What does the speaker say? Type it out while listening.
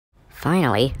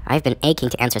Finally, I've been aching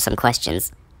to answer some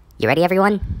questions. You ready,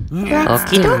 everyone?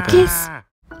 Let's do this.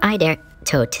 I dare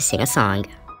Toad to sing a song.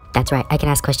 That's right, I can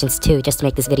ask questions too, just to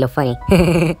make this video funny.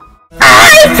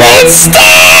 I've been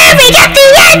staring at the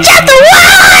edge of the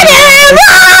water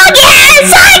long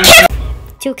as I can.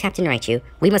 To Captain Raichu,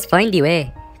 we must find you, eh?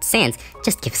 Sans,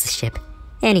 just give us a ship.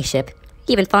 Any ship.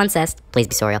 Even Fauncest. Please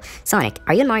be Sorial. Sonic,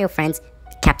 are you and Mario friends?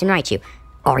 Captain Raichu,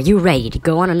 are you ready to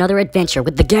go on another adventure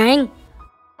with the gang?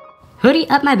 Hurry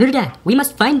up, my brother. We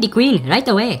must find the queen right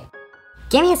away.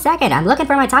 Give me a second. I'm looking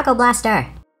for my taco blaster.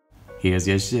 Here's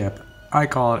your ship. I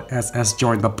call it SS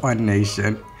Join the Pun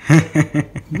Nation.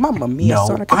 Mamma mia, No,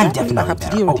 Sonic, I'm I don't definitely have to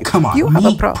there. deal Oh, with you. come on, You have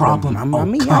me a problem, Mamma Oh,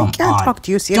 mia. I come can't on. talk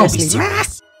to you Don't be seriously.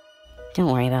 serious.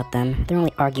 Don't worry about them. They're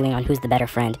only arguing on who's the better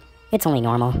friend. It's only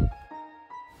normal.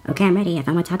 Okay, I'm ready. I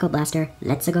found my taco blaster.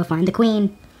 Let's go find the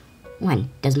queen. 1.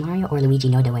 Does Mario or Luigi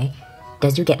know the way?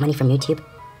 Does you get money from YouTube?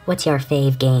 What's your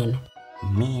fave game?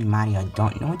 Me and Mario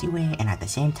don't know the way, and at the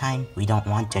same time, we don't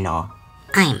want to know.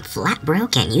 I'm flat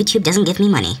broke and YouTube doesn't give me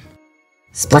money.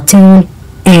 Splatoon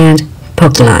and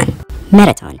Pokemon.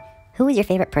 Metaton, who is your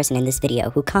favorite person in this video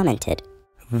who commented?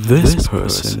 This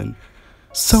person,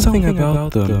 something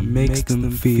about them makes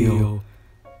them feel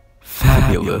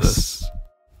fabulous.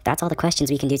 That's all the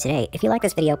questions we can do today. If you like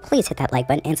this video, please hit that like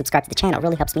button and subscribe to the channel. It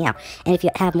really helps me out. And if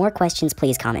you have more questions,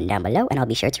 please comment down below and I'll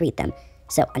be sure to read them.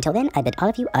 So until then, I bid all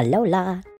of you alola.